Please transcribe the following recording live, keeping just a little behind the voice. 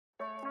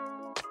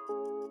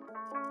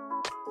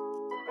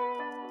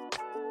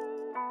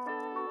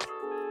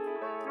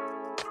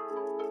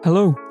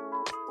Hello,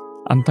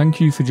 and thank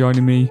you for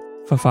joining me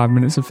for 5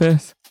 Minutes of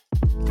Faith.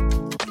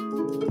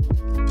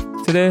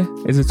 Today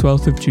is the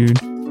 12th of June.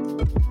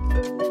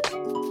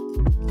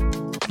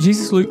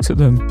 Jesus looked at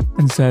them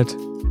and said,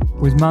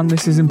 "With man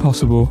this is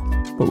impossible,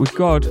 but with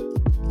God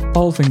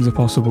all things are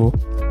possible."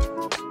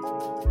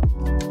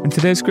 And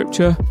today's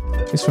scripture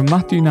is from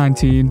Matthew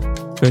 19,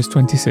 verse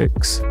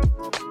 26.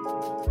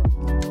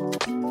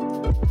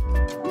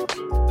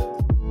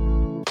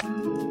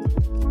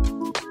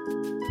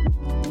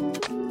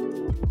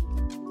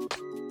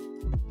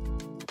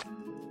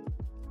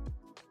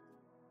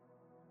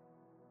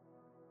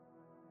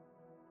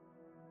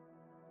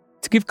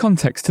 To give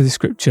context to the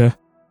scripture,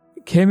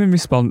 it came in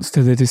response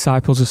to the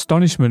disciples'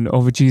 astonishment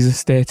over Jesus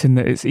stating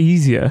that it's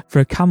easier for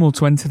a camel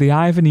to enter the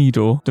eye of a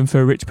needle than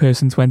for a rich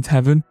person to enter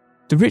heaven.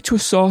 The rich were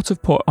sort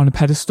of put on a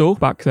pedestal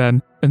back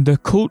then, and their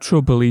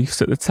cultural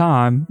beliefs at the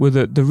time were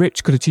that the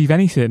rich could achieve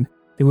anything.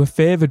 They were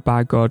favoured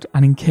by God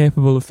and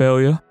incapable of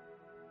failure.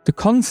 The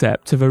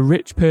concept of a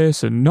rich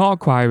person not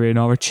acquiring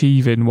or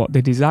achieving what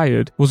they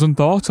desired was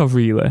unthought of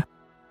really.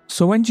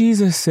 So when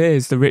Jesus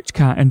says the rich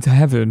can't enter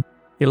heaven,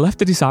 it left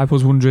the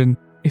disciples wondering,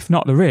 if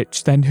not the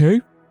rich, then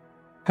who?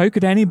 How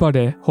could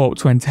anybody hope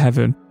to enter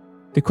heaven?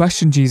 They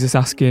questioned Jesus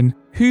asking,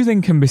 who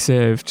then can be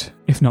saved,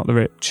 if not the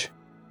rich?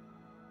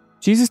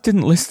 Jesus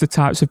didn't list the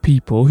types of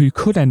people who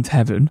could enter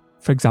heaven.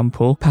 For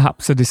example,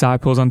 perhaps the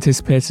disciples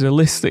anticipated a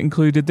list that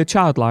included the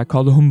childlike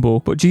or the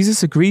humble, but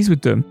Jesus agrees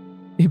with them.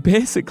 He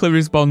basically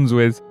responds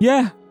with,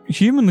 yeah,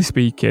 humanly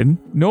speaking,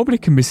 nobody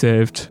can be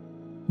saved.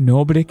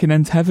 Nobody can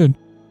enter heaven.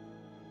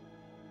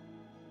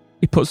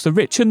 He puts the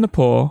rich and the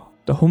poor,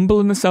 the humble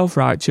and the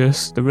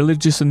self-righteous, the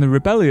religious and the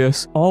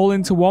rebellious, all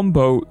into one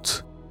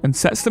boat and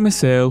sets them a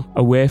sail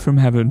away from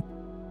heaven.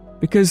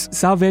 Because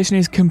salvation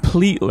is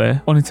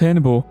completely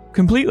unattainable.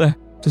 Completely.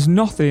 There's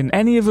nothing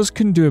any of us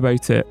can do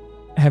about it.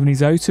 Heaven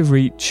is out of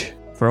reach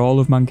for all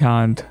of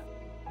mankind.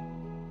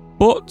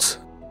 But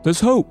there's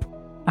hope.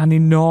 An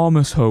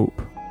enormous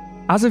hope.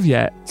 As of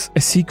yet,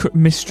 a secret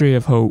mystery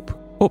of hope.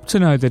 Up to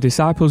now, the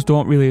disciples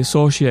don't really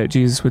associate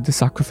Jesus with the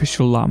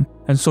sacrificial lamb,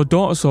 and so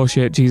don't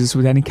associate Jesus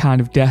with any kind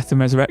of death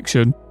and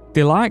resurrection.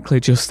 They likely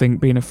just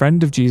think being a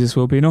friend of Jesus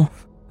will be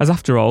enough, as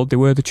after all, they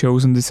were the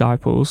chosen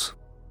disciples.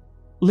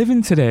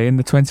 Living today in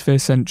the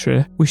 21st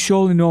century, we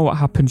surely know what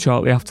happened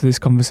shortly after this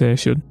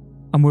conversation,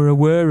 and we're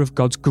aware of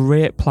God's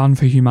great plan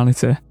for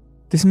humanity.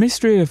 This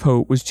mystery of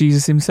hope was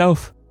Jesus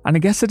himself, and I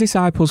guess the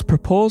disciples'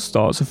 proposed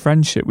thoughts of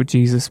friendship with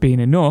Jesus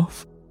being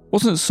enough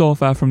wasn't so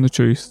far from the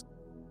truth.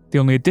 The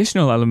only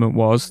additional element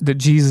was that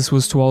Jesus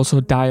was to also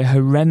die a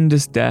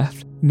horrendous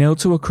death, nailed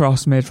to a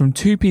cross made from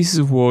 2 pieces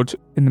of wood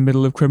in the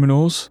middle of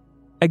criminals.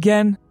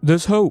 Again,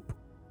 there's hope.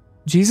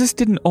 Jesus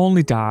didn't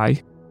only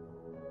die,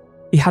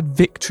 he had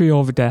victory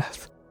over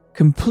death.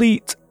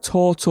 Complete,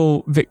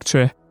 total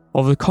victory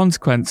over the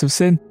consequence of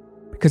sin,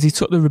 because he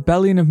took the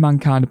rebellion of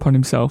mankind upon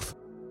himself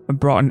and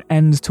brought an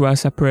end to our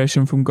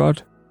separation from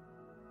God.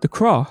 The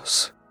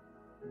cross,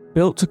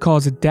 built to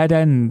cause a dead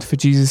end for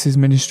Jesus'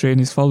 ministry and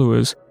his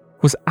followers,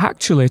 was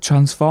actually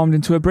transformed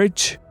into a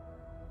bridge.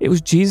 It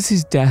was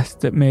Jesus' death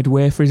that made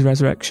way for his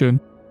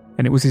resurrection,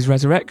 and it was his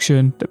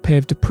resurrection that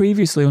paved a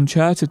previously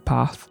uncharted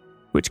path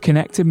which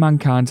connected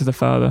mankind to the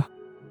Father,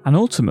 and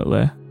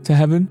ultimately to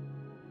heaven.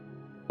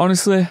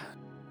 Honestly,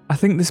 I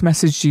think this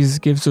message Jesus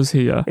gives us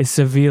here is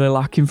severely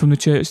lacking from the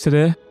church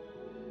today.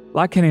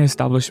 Like any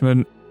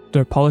establishment,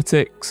 there are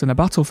politics and a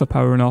battle for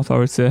power and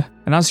authority,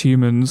 and as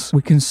humans,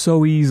 we can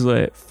so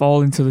easily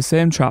fall into the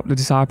same trap the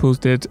disciples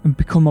did and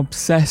become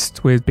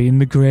obsessed with being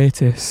the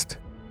greatest.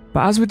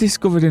 But as we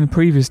discovered in a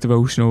previous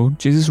devotional,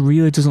 Jesus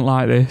really doesn't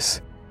like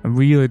this, and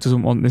really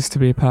doesn't want this to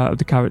be a part of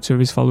the character of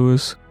his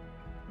followers.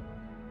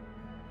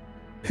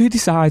 Who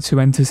decides who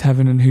enters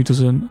heaven and who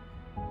doesn't?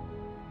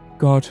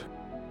 God.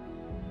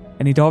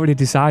 And he'd already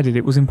decided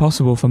it was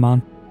impossible for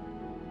man.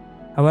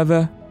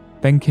 However,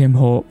 then came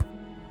hope,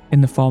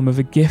 in the form of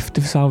a gift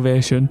of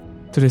salvation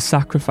through the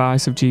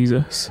sacrifice of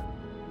Jesus.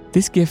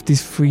 This gift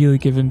is freely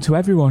given to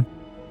everyone,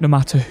 no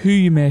matter who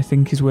you may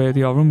think is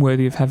worthy or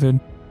unworthy of heaven.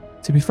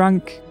 To be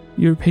frank,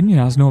 your opinion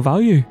has no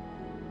value.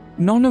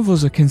 None of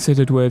us are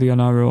considered worthy on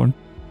our own,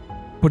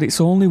 but it's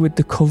only with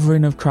the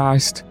covering of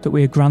Christ that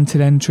we are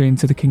granted entry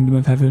into the kingdom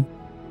of heaven.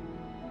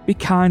 Be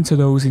kind to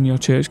those in your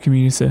church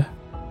community,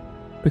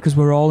 because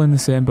we're all in the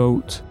same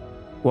boat.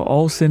 We're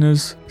all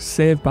sinners,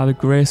 saved by the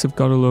grace of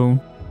God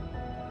alone.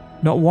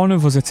 Not one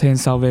of us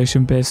attains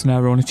salvation based on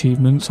our own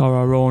achievements or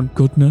our own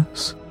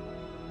goodness.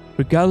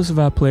 Regardless of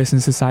our place in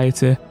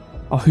society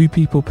or who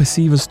people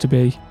perceive us to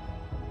be,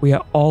 we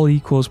are all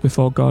equals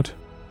before God,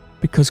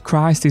 because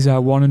Christ is our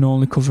one and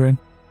only covering.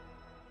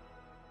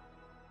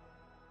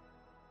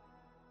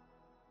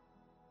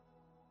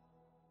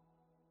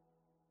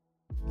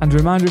 And a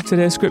reminder of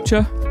today's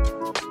scripture,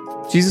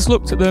 Jesus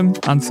looked at them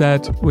and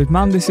said, "With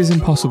man this is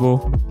impossible,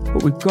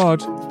 but with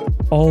God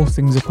all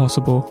things are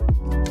possible."